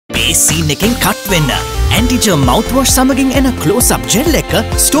ඒ scene එකෙන් cut වෙන්න. ඇන්ටිජර් මවුත්වොෂ් සමගින් එන ක්ලෝස් අප් ජෙල් එක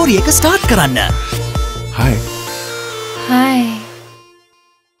ස්ටෝරි එක ස්ටාර්ට් කරන්න. Hi. Hi.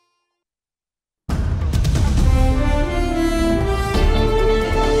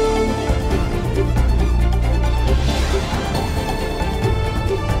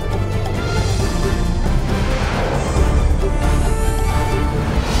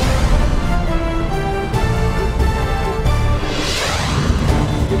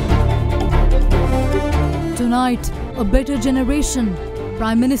 Tonight, a better generation.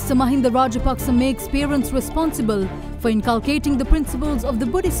 Prime Minister Mahinda Rajapaksa makes parents responsible for inculcating the principles of the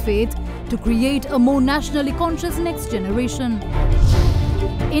Buddhist faith to create a more nationally conscious next generation.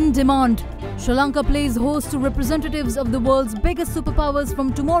 In demand, Sri Lanka plays host to representatives of the world's biggest superpowers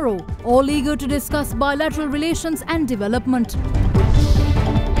from tomorrow, all eager to discuss bilateral relations and development.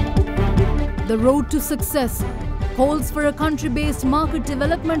 The road to success calls for a country-based market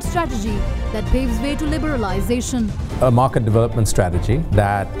development strategy that paves way to liberalization. A market development strategy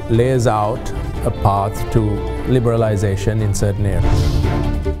that lays out a path to liberalization in certain areas.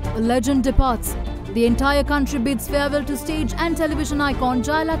 A legend departs. The entire country bids farewell to stage and television icon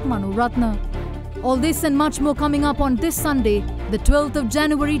Jailat Manu Ratna. All this and much more coming up on this Sunday, the 12th of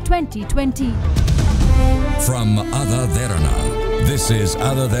January 2020. From AdaDerana, this is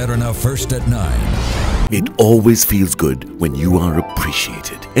AdaDerana First at 9. It always feels good when you are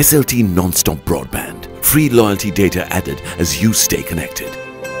appreciated. SLT non-stop broadband. Free loyalty data added as you stay connected.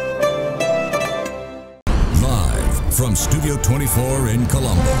 Live from Studio 24 in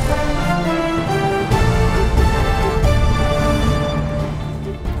Colombo.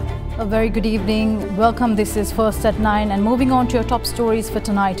 A very good evening. Welcome. This is First at 9 and moving on to your top stories for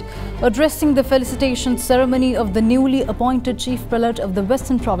tonight. Addressing the felicitation ceremony of the newly appointed Chief Prelate of the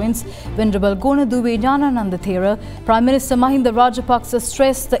Western Province, Venerable Gonaduwe Jnananandathera, Prime Minister Mahinda Rajapaksa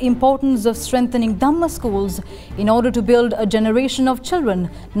stressed the importance of strengthening Dhamma schools in order to build a generation of children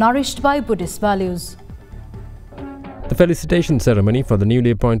nourished by Buddhist values. The felicitation ceremony for the newly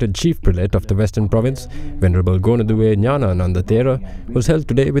appointed Chief Prelate of the Western Province, Venerable Gonaduwe Jnananandathera, was held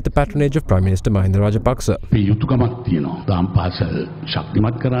today with the patronage of Prime Minister Mahinda Rajapaksa. යුතුයකමක් තියෙනවා. දාම් පාසල්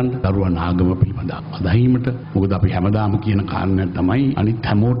ශක්තිමත් කරන්න, දරුවන් ආගම පිළිබඳ අදහිමට. මොකද අපි හැමදාම කියන කාරණයක් තමයි අනිත්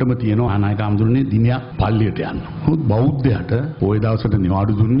හැමෝටම තියෙනවා ආනායක ආමඳුරනේ දිනයක් පල්ලියට යන්න. මොකද බෞද්ධයාට ওই දවසට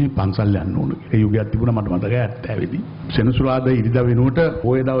නිවාඩු දුන්නේ පන්සල් යන්න ඕන කියලා. ඒ යුගයක් තිබුණා මට මතකයි 70 දී. සෙනසුරාදා ඉරිදා වෙනුවට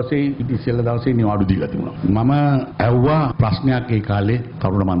ওই දවසේ ඉතිසෙල්ලා දවසේ නිවාඩු දීලා තිබුණා. මම ඇහුවා ප්‍රශ්නයක් ඒ කාලේ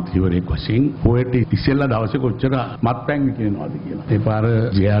තරුණ මන්ත්‍රීවරයෙක් වශයෙන් ඔයට ඉතිසෙල්ලා දවසේ කොච්චර මත්පැන් විකිනනවද කියලා. ඒ පාර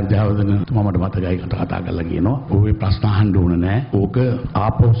ජේ.ආර්. ජයවර්ධන මමට මතකයි කතා කරලා කියනවා. ඔය ප්‍රශ්න අහන්න ඕන නෑ. ඕක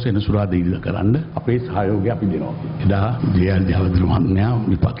ආපහු සෙනසුරාදා ඉරිදා කරන්න අපේ සහයෝගය අපි දෙනවා. එදා ජේ.ආර්. ජයවර්ධන මහත්මයා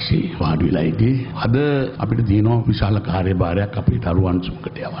විපක්ෂේ වාඩි වෙලා හිටියේ. අද අපිට තියෙනවා විශාල කාර්යභාරයක් අපේ දරුවන්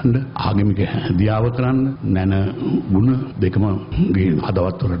සුවකට යවන්න, ආගමික හැදියාව කරන්න, නැන ගුණ දෙකම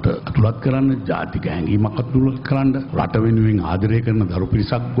හදවත් වලට අතුලත් කරන්න, ජාතික හැඟීමක් අතුලත් කරන්න, රට වෙනුවෙන් ආදරය කරන දරු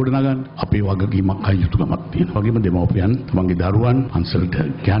පිරිසක් ගොඩනගන්න අපේ වගකීමක් අයිතිකමක් තියෙනවා. වගේම දෙමව්පියන් තමන්ගේ දරුවන් පන්සලට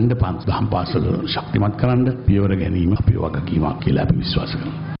යන්න දහම් පාසල ශක්තිමත් කරන්න පියවර ගැනීම අපේ වගකීමක් කියලා අපි විශ්වාස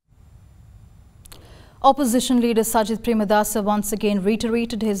කරනවා. Opposition leader Sajith Premadasa once again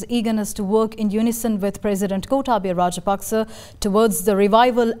reiterated his eagerness to work in unison with President Gotabaya Rajapaksa towards the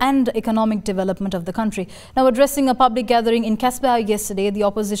revival and economic development of the country. Now, addressing a public gathering in Casbah yesterday, the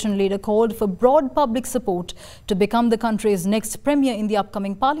opposition leader called for broad public support to become the country's next premier in the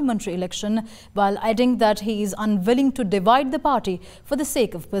upcoming parliamentary election, while adding that he is unwilling to divide the party for the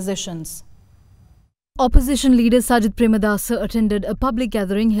sake of positions. Opposition leader Sajith Premadasa attended a public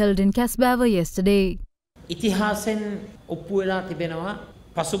gathering held in Casbah yesterday. ඉතිහාසෙන් ඔප්පු වෙලා තිබෙනවා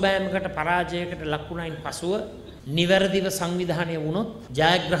පසුබෑමකට පරාජයකට ලක් වුණයින් පසුව නිවැරදිව සංවිධානය වුණොත්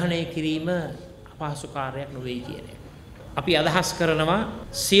ජයග්‍රහණය කිරීම අපහසු කාර්යයක් නොවේ කියන එක. අපි අදහස් කරනවා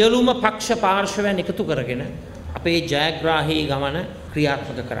සියලුම පක්ෂ පාර්ශවයන් එකතු කරගෙන අපේ ජයග්‍රාහී ගමන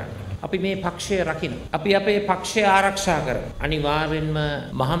ක්‍රියාත්මක කරන්න. අපි මේ පක්ෂය රකින්න. අපි අපේ පක්ෂය ආරක්ෂා කරමු. අනිවාර්යෙන්ම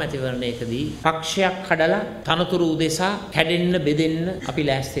මහමැතිවරණයකදී පක්ෂයක් කඩලා තනතුරු උදෙසා කැඩෙන්න බෙදෙන්න අපි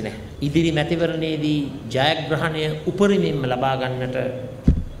ලෑස්ති නැහැ. ඉදිරි මැතිවරණයේදී ජයග්‍රහණය උපරිමයෙන්ම ලබා ගන්නට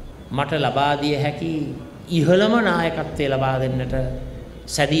මට ලබා දිය හැකි ඉහළම නායකත්වය ලබා දෙන්නට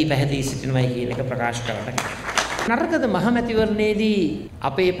සැදී පැහැදී සිටිනවායි කියන එක ප්‍රකාශ කරන්න. නරකද මහමැතිවරණයේදී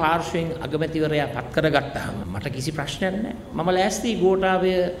අපේ පාර්ශ්වයෙන් අගමැතිවරයා පත් කරගත්තාම මට කිසි ප්‍රශ්නයක් නැහැ. මම ලෑස්ති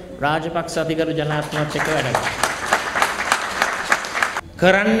ගෝඨාභය රාජපක්ෂ අධිකරු ජනාධිපතිත් එක්ක වැඩ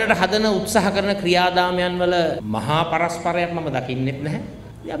කරන්නට හදන උත්සාහ කරන ක්‍රියාදාමයන් වල මහා පරස්පරයක් මම දකින්නෙත් නැහැ.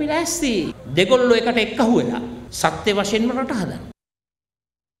 අපි ලෑස්ති දෙගොල්ලෝ එකට එක්කහුව වෙලා සත්‍ය වශයෙන්ම රට හදන්න.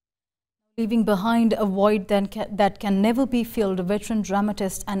 Leaving behind a void that can never be filled, veteran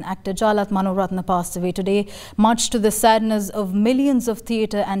dramatist and actor Jalat Manoratna passed away today, much to the sadness of millions of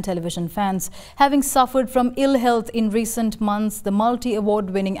theatre and television fans. Having suffered from ill health in recent months, the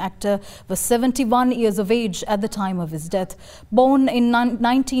multi-award-winning actor was 71 years of age at the time of his death. Born in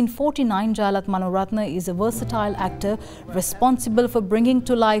 1949, Jalat Manoratna is a versatile actor responsible for bringing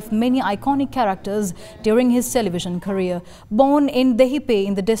to life many iconic characters during his television career. Born in Dehipe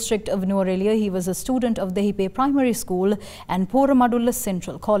in the district of Nuwara, he was a student of Dehipe Primary School and Poramadulla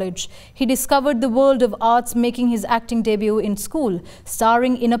Central College. He discovered the world of arts, making his acting debut in school,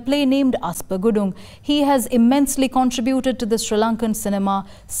 starring in a play named Aspa Gudung. He has immensely contributed to the Sri Lankan cinema,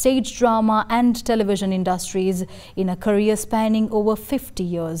 stage drama and television industries in a career spanning over 50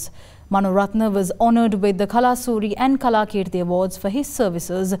 years. Manoratna was honoured with the Kalasuri and Kalakirti awards for his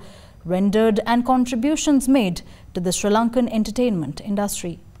services rendered and contributions made to the Sri Lankan entertainment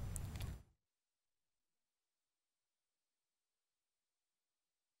industry.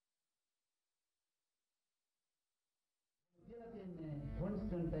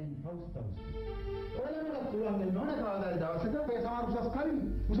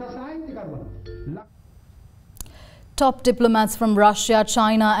 Top diplomats from Russia,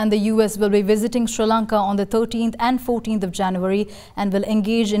 China and the US will be visiting Sri Lanka on the 13th and 14th of January and will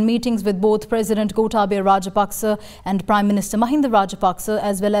engage in meetings with both President Gotabaya Rajapaksa and Prime Minister Mahinda Rajapaksa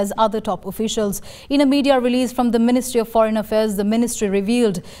as well as other top officials. In a media release from the Ministry of Foreign Affairs, the ministry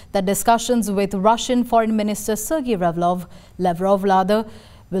revealed that discussions with Russian Foreign Minister Sergei Lavrov will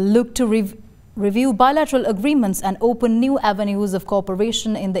look to review bilateral agreements and open new avenues of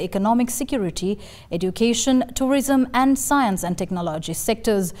cooperation in the economic, security, education, tourism and science and technology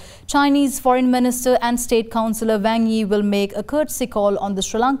sectors. Chinese Foreign Minister and State Councillor Wang Yi will make a courtesy call on the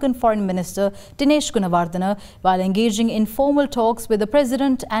Sri Lankan Foreign Minister Dinesh Gunawardena while engaging in formal talks with the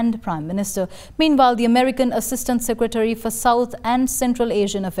President and Prime Minister. Meanwhile, the American Assistant Secretary for South and Central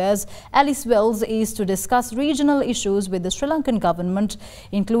Asian Affairs, Alice Wells, is to discuss regional issues with the Sri Lankan government,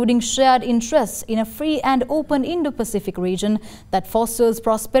 including shared interests in a free and open Indo-Pacific region that fosters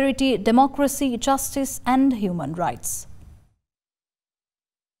prosperity, democracy, justice and human rights.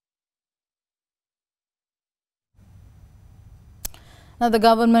 Now, the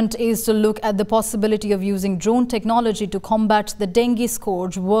government is to look at the possibility of using drone technology to combat the dengue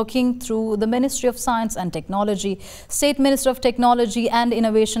scourge, working through the Ministry of Science and Technology. State Minister of Technology and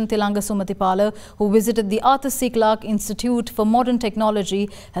Innovation Tilanga Sumatipala, who visited the Arthur C. Clarke Institute for Modern Technology,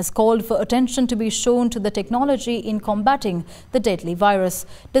 has called for attention to be shown to the technology in combating the deadly virus.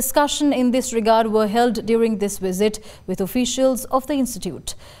 Discussion in this regard were held during this visit with officials of the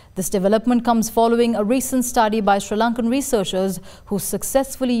institute. This development comes following a recent study by Sri Lankan researchers who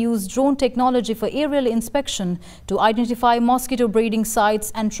successfully used drone technology for aerial inspection to identify mosquito breeding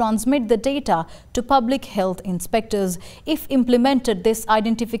sites and transmit the data to public health inspectors. If implemented, this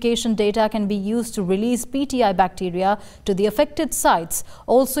identification data can be used to release PTI bacteria to the affected sites,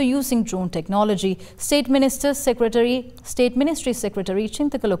 also using drone technology. State Ministry Secretary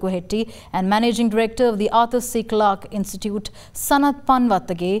Chintaka Lokuhetti and Managing Director of the Arthur C. Clarke Institute, Sanath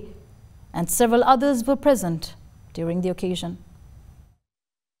Panwattage, and several others were present during the occasion.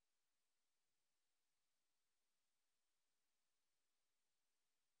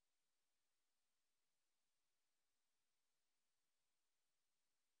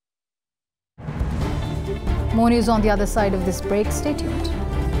 More news on the other side of this break. Stay tuned.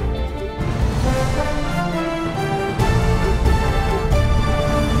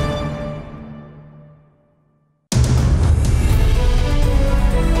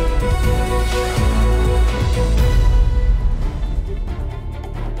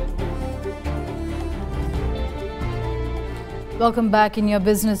 Welcome back. In your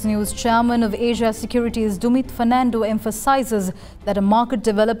business news, Chairman of Asia Securities Dumit Fernando emphasizes that a market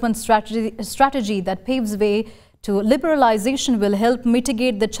development strategy that paves way to liberalization will help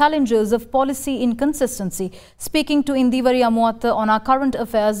mitigate the challenges of policy inconsistency. Speaking to Indivari Amuatta on our current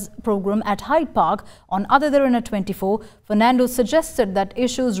affairs program at Hyde Park on AdaDerana 24, Fernando suggested that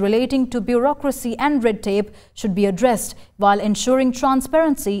issues relating to bureaucracy and red tape should be addressed while ensuring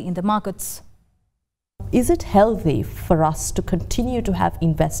transparency in the markets. Is it healthy for us to continue to have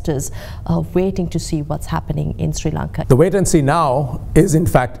investors waiting to see what's happening in Sri Lanka? The wait and see now is in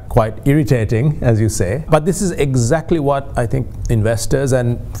fact quite irritating, as you say, but this is exactly what I think investors,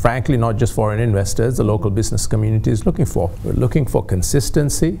 and frankly not just foreign investors, the local business community is looking for. We're looking for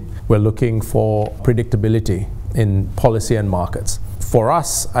consistency, we're looking for predictability in policy and markets. For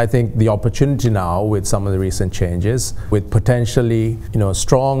us, I think the opportunity now with some of the recent changes, with potentially, a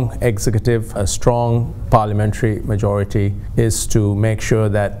strong executive, a strong parliamentary majority, is to make sure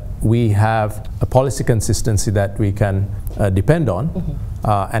that we have a policy consistency that we can depend on,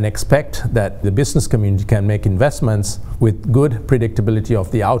 and expect that the business community can make investments with good predictability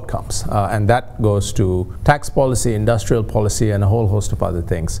of the outcomes. And that goes to tax policy, industrial policy, and a whole host of other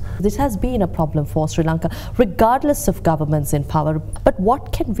things. This has been a problem for Sri Lanka, regardless of governments in power. But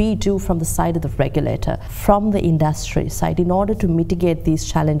what can we do from the side of the regulator, from the industry side, in order to mitigate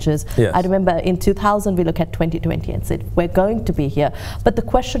these challenges? Yes. I remember in 2000, we look at 2020 and said, we're going to be here. But the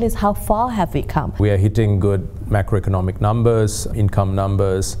question is, how far have we come? We are hitting good macroeconomic numbers, income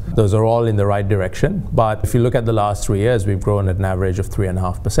numbers. Those are all in the right direction. But if you look at the last 3 years, we've grown at an average of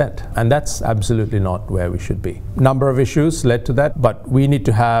 3.5%. And that's absolutely not where we should be. Number of issues led to that, but we need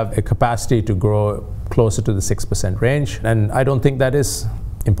to have a capacity to grow closer to the 6% range. And I don't think that is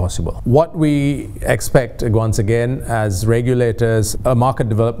impossible. What we expect, once again, as regulators, a market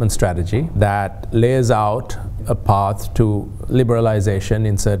development strategy that lays out a path to liberalization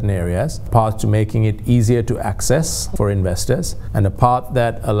in certain areas, a path to making it easier to access for investors, and a path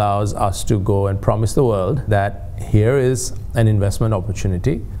that allows us to go and promise the world that here is an investment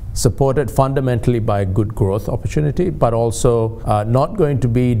opportunity supported fundamentally by good growth opportunity, but also not going to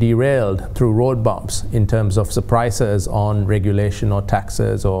be derailed through road bumps in terms of surprises on regulation or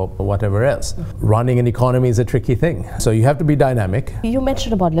taxes or whatever else. Running an economy is a tricky thing, so you have to be dynamic. You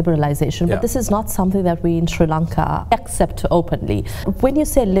mentioned about liberalization, but this is not something that we in Sri Lanka accept openly. When you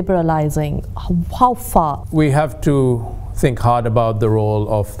say liberalizing, how far? We have to think hard about the role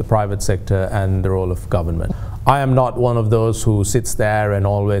of the private sector and the role of government. I am not one of those who sits there and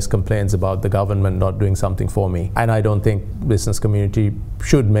always complains about the government not doing something for me. And I don't think business community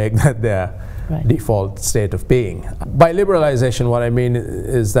should make that their default state of being. By liberalization, what I mean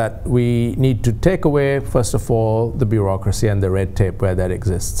is that we need to take away, first of all, the bureaucracy and the red tape where that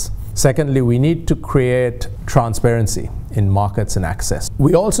exists. Secondly, we need to create transparency in markets and access.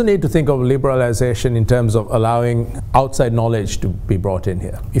 We also need to think of liberalization in terms of allowing outside knowledge to be brought in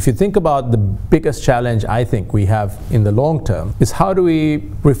here. If you think about the biggest challenge I think we have in the long term is how do we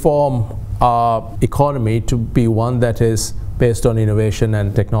reform our economy to be one that is based on innovation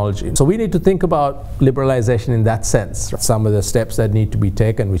and technology. So we need to think about liberalization in that sense. Some of the steps that need to be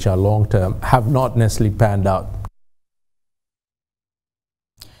taken, which are long term, have not necessarily panned out.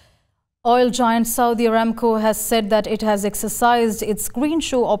 Oil giant Saudi Aramco has said that it has exercised its green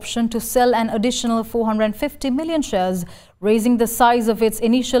show option to sell an additional 450 million shares, raising the size of its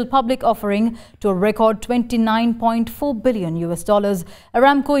initial public offering to a record $29.4 billion.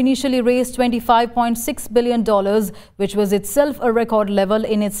 Aramco initially raised $25.6 billion, which was itself a record level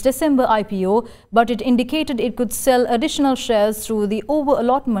in its December IPO, but it indicated it could sell additional shares through the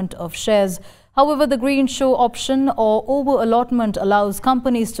over-allotment of shares. However, the green show option or over-allotment allows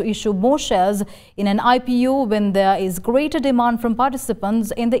companies to issue more shares in an IPO when there is greater demand from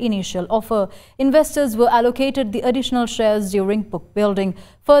participants in the initial offer. Investors were allocated the additional shares during book building.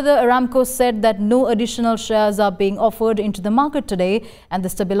 Further, Aramco said that no additional shares are being offered into the market today, and the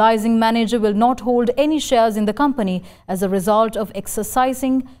stabilizing manager will not hold any shares in the company as a result of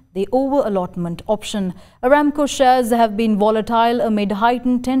exercising the over-allotment option. Aramco shares have been volatile amid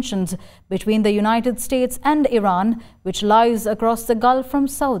heightened tensions between the United States and Iran, which lies across the Gulf from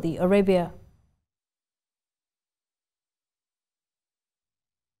Saudi Arabia.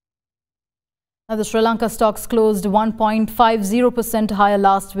 Now, the Sri Lanka stocks closed 1.50% higher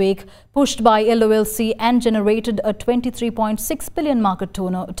last week, pushed by LOLC, and generated a 23.6 billion market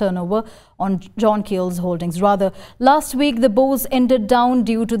turnover on John Keel's holdings. Rather, last week the bourse ended down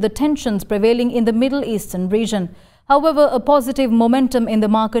due to the tensions prevailing in the Middle Eastern region. However, a positive momentum in the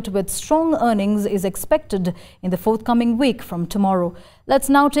market with strong earnings is expected in the forthcoming week from tomorrow. Let's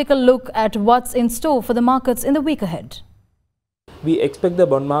now take a look at what's in store for the markets in the week ahead. We expect the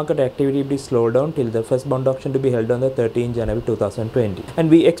bond market activity to be slowed down till the first bond auction to be held on the 13th January 2020. And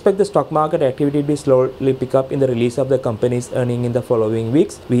we expect the stock market activity to be slowly pick up in the release of the company's earnings in the following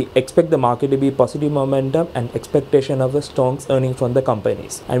weeks. We expect the market to be positive momentum and expectation of a strong earnings from the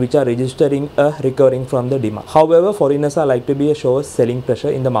companies, and which are registering a recovering from the demand. However, foreigners are likely to be a show of selling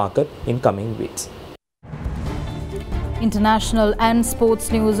pressure in the market in coming weeks. International and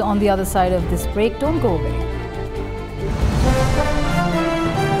sports news on the other side of this break. Don't go away.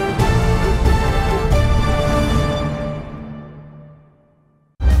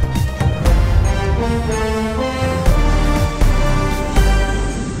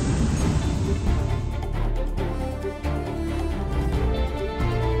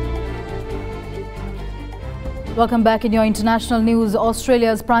 Welcome back. In your international news,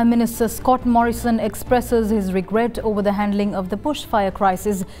 Australia's Prime Minister Scott Morrison expresses his regret over the handling of the bushfire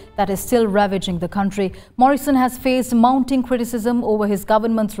crisis that is still ravaging the country. Morrison has faced mounting criticism over his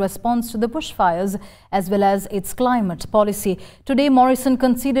government's response to the bushfires as well as its climate policy. Today, Morrison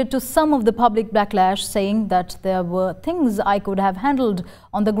conceded to some of the public backlash, saying that there were things I could have handled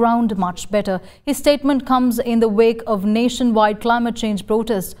on the ground much better. His statement comes in the wake of nationwide climate change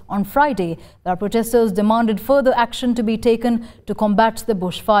protests on Friday, where protesters demanded further action to be taken to combat the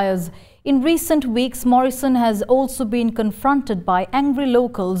bushfires. In recent weeks, Morrison has also been confronted by angry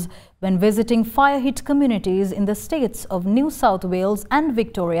locals when visiting fire-hit communities in the states of New South Wales and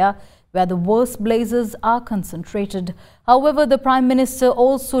Victoria, where the worst blazes are concentrated. However, the Prime Minister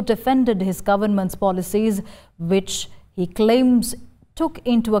also defended his government's policies, which he claims took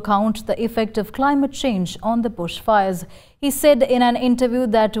into account the effect of climate change on the bushfires. He said in an interview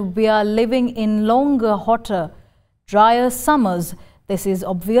that we are living in longer, hotter, drier summers. This is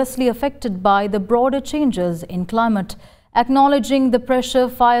obviously affected by the broader changes in climate. Acknowledging the pressure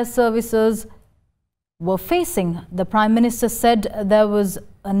fire services were facing, the Prime Minister said there was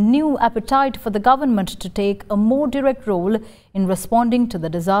a new appetite for the government to take a more direct role in responding to the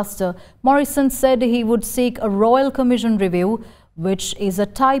disaster. Morrison said he would seek a Royal Commission review, which is a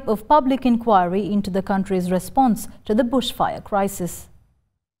type of public inquiry into the country's response to the bushfire crisis.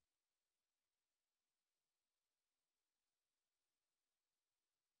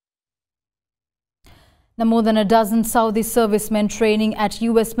 Now, more than a dozen Saudi servicemen training at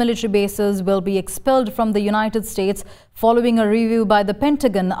U.S. military bases will be expelled from the United States following a review by the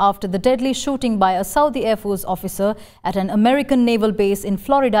Pentagon after the deadly shooting by a Saudi Air Force officer at an American naval base in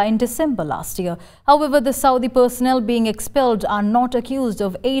Florida in December last year. However, the Saudi personnel being expelled are not accused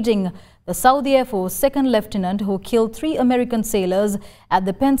of aiding the Saudi Air Force second lieutenant who killed 3 American sailors at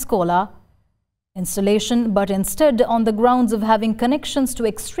the Pensacola installation, but instead on the grounds of having connections to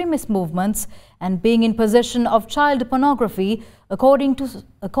extremist movements and being in possession of child pornography, according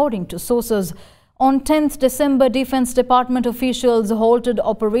to sources. On 10th December, Defense Department officials halted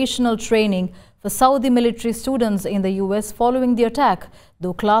operational training for Saudi military students in the US following the attack,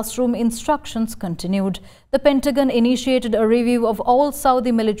 though classroom instructions continued. The Pentagon initiated a review of all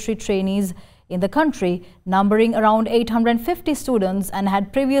Saudi military trainees in the country, numbering around 850 students, and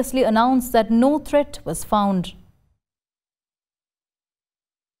had previously announced that no threat was found.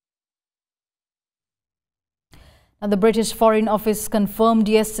 Now, the British Foreign Office confirmed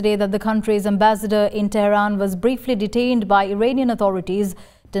yesterday that the country's ambassador in Tehran was briefly detained by Iranian authorities,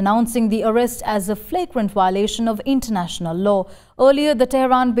 denouncing the arrest as a flagrant violation of international law. Earlier, the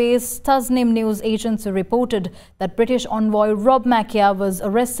Tehran-based Tasnim news agency reported that British envoy Rob Macchia was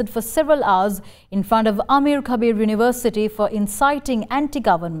arrested for several hours in front of Amir Kabir University for inciting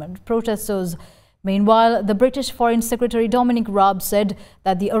anti-government protesters. Meanwhile, the British Foreign Secretary Dominic Raab said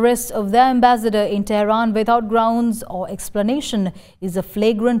that the arrest of their ambassador in Tehran without grounds or explanation is a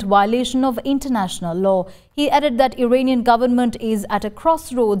flagrant violation of international law. He added that Iranian government is at a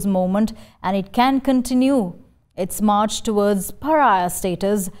crossroads moment and it can continue its march towards pariah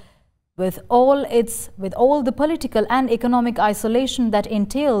status with all the political and economic isolation that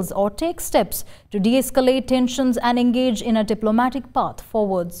entails, or take steps to de-escalate tensions and engage in a diplomatic path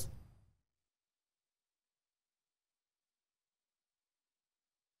forwards.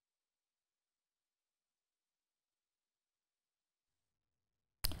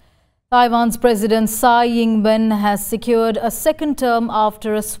 Taiwan's President Tsai Ing-wen has secured a second term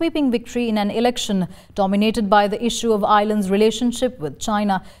after a sweeping victory in an election dominated by the issue of island's relationship with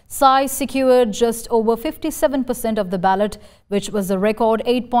China. Tsai secured just over 57% of the ballot, which was a record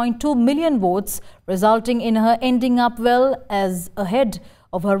 8.2 million votes, resulting in her ending up well as ahead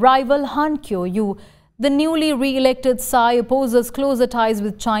of her rival Han Kuo-yu. The newly re-elected Tsai opposes closer ties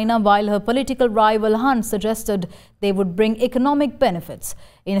with China, while her political rival Han suggested they would bring economic benefits.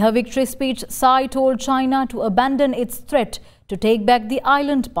 In her victory speech, Tsai told China to abandon its threat to take back the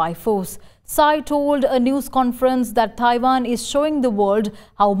island by force. Tsai told a news conference that Taiwan is showing the world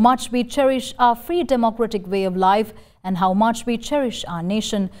how much we cherish our free democratic way of life and how much we cherish our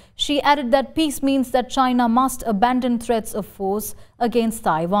nation. She added that peace means that China must abandon threats of force against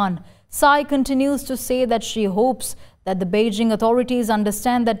Taiwan. Tsai continues to say that she hopes that the Beijing authorities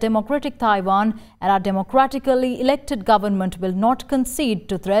understand that democratic Taiwan and our democratically elected government will not concede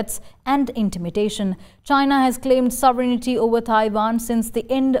to threats and intimidation. China has claimed sovereignty over Taiwan since the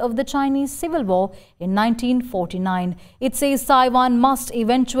end of the Chinese Civil War in 1949. It says Taiwan must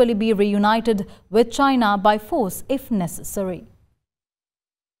eventually be reunited with China by force if necessary.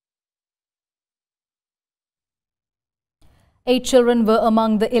 8 children were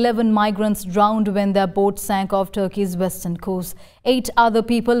among the 11 migrants drowned when their boat sank off Turkey's western coast. 8 other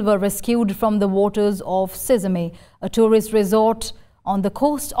people were rescued from the waters of Sezeme, a tourist resort on the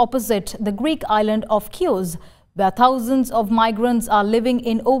coast opposite the Greek island of Chios, where thousands of migrants are living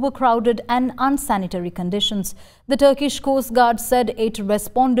in overcrowded and unsanitary conditions. The Turkish Coast Guard said it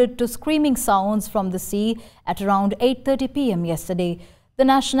responded to screaming sounds from the sea at around 8:30 p.m. yesterday. The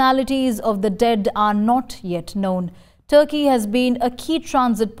nationalities of the dead are not yet known. Turkey has been a key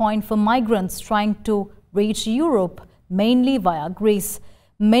transit point for migrants trying to reach Europe, mainly via Greece.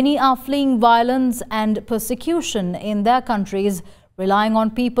 Many are fleeing violence and persecution in their countries, relying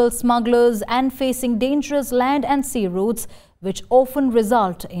on people smugglers and facing dangerous land and sea routes, which often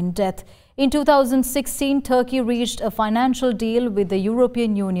result in death. In 2016, Turkey reached a financial deal with the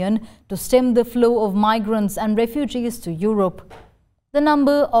European Union to stem the flow of migrants and refugees to Europe. The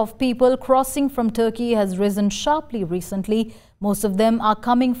number of people crossing from Turkey has risen sharply recently. Most of them are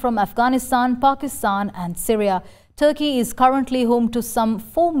coming from Afghanistan, Pakistan and Syria. Turkey is currently home to some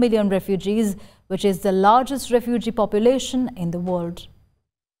 4 million refugees, which is the largest refugee population in the world.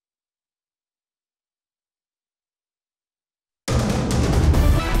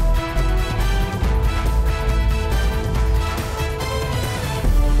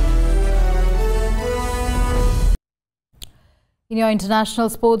 In your international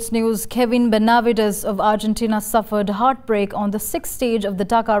sports news, Kevin Benavides of Argentina suffered heartbreak on the 6th stage of the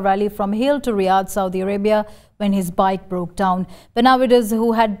Dakar Rally from Hill to Riyadh, Saudi Arabia, when his bike broke down. Benavides,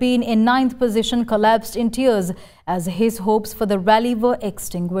 who had been in 9th position, collapsed in tears as his hopes for the rally were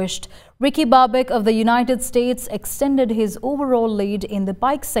extinguished. Ricky Barbeck of the United States extended his overall lead in the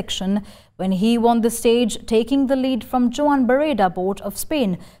bike section when he won the stage, taking the lead from Joan Barreda Bort of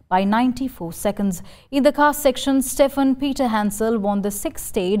Spain by 94 seconds. In the car section, Stefan Peter Hansel won the 6th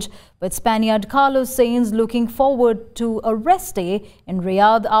stage, with Spaniard Carlos Sainz looking forward to a rest day in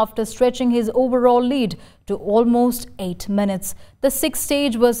Riyadh after stretching his overall lead to almost 8 minutes. The 6th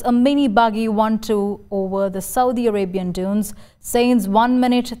stage was a mini buggy 1-2 over the Saudi Arabian dunes. Sainz 1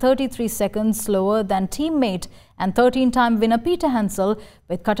 minute 33 seconds slower than teammate and 13-time winner Peter Hansel,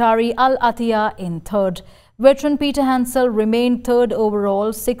 with Qatari Al Attiyah in 3rd. Veteran Peter Hansel remained 3rd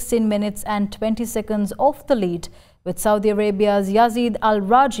overall, 16 minutes and 20 seconds off the lead, with Saudi Arabia's Yazid Al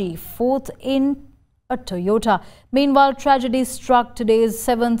Raji 4th in a Toyota. Meanwhile, tragedy struck today's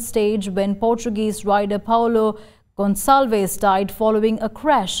 7th stage when Portuguese rider Paulo Gonçalves died following a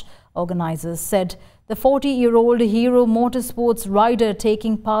crash, organizers said. The 40-year-old Hero Motorsports rider,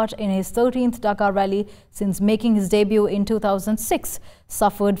 taking part in his 13th Dakar Rally since making his debut in 2006,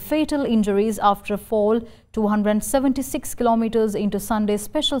 suffered fatal injuries after a fall 276 kilometers into Sunday's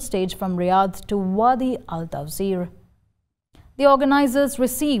special stage from Riyadh to Wadi Al Dawzir. The organizers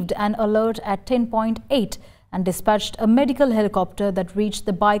received an alert at 10:8 and dispatched a medical helicopter that reached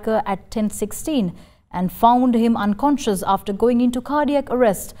the biker at 10:16 and found him unconscious after going into cardiac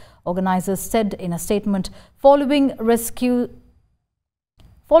arrest, organizers said in a statement. Following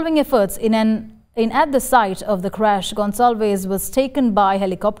efforts at the site of the crash, Gonçalves was taken by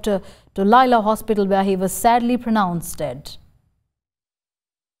helicopter to Lila Hospital, where he was sadly pronounced dead.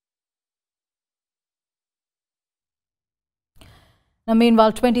 Now,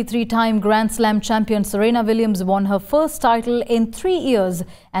 meanwhile, 23-time Grand Slam champion Serena Williams won her first title in 3 years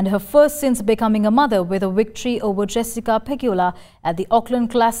and her first since becoming a mother, with a victory over Jessica Pegula at the Auckland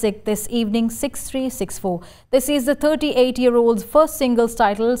Classic this evening 6-3, 6-4. This is the 38-year-old's first singles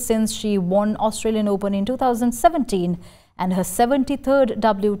title since she won Australian Open in 2017 and her 73rd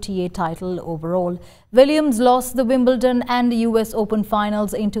WTA title overall. Williams lost the Wimbledon and US Open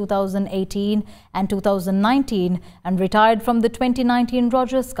finals in 2018 and 2019 and retired from the 2019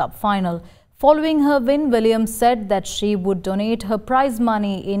 Rogers Cup final. Following her win, Williams said that she would donate her prize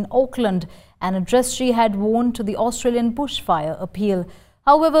money in Auckland and a dress she had worn to the Australian bushfire appeal.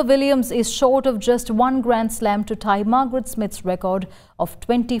 However, Williams is short of just 1 Grand Slam to tie Margaret Smith's record of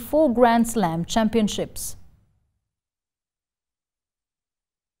 24 Grand Slam championships.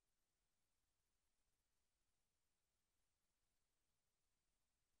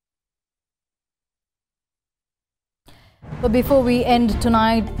 But before we end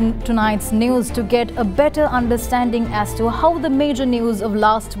tonight's news, to get a better understanding as to how the major news of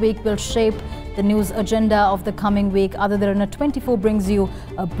last week will shape the news agenda of the coming week, AdaDerana 24 brings you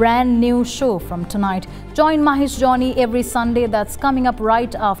a brand new show from tonight. Join Mahesh Johnny every Sunday. That's coming up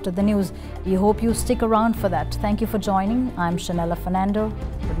right after the news. We hope you stick around for that. Thank you for joining. I'm Shanella Fernando.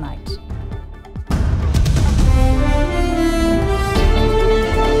 Good night.